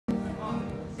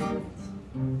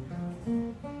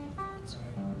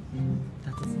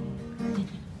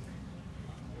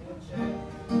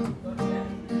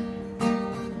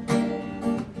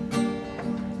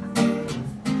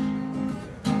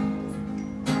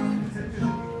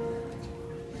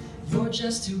You're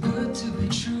just too good to be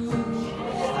true.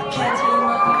 I can't take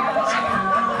my eyes off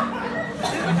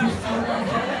you. You feel like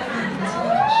having a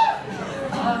touch.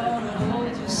 I wanna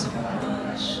hold you so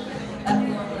much. At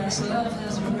long last love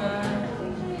has arrived,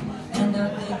 and I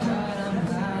thank God I'm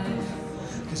alive,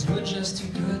 'cause we're just too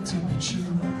good to be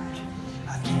true.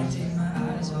 I can't take my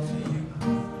eyes off of you.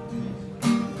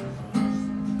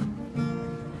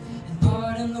 And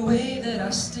pardon the way that I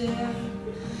stare,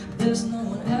 there's no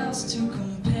one else to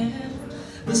compare.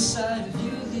 The sight of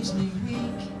you leaves me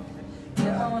weak.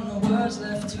 There are no words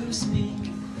left to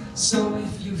speak. So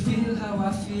if you feel how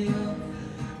I feel,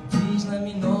 please let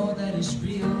me know that it's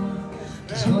real,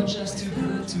 'cause you're just too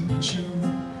good to be true.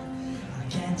 I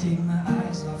can't take my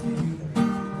eyes off of you.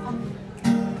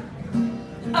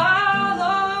 I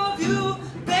love you,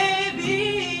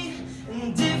 baby,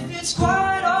 and if it's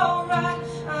quite alright,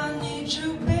 I need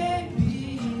you,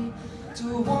 baby, to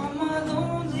warm my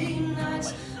lonely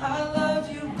nights. I love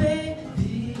you,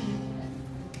 baby,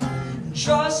 and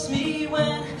trust me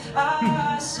when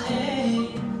I say,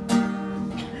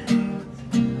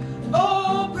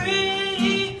 oh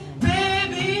pretty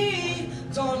baby,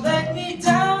 don't let me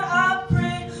down, I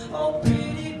pray. Oh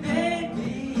pretty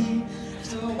baby,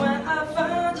 so when I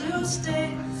find you stay.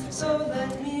 So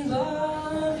let me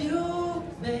love you,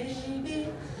 baby,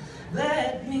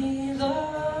 let me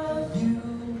love you.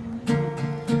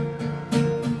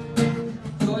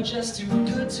 You're just too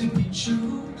good to be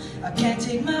true. I can't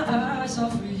take my eyes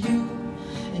off of you.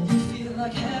 And you feel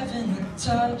like having a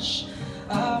touch.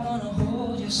 I wanna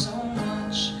hold you so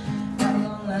much. At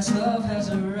long last love has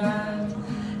arrived,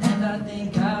 and I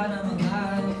thank God I'm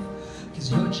alive,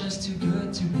 'cause you're just too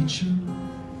good to be true.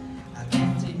 I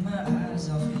can't take my eyes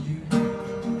off of you.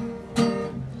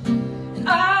 And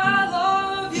I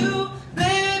love you,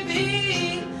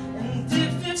 baby, and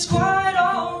if it's quiet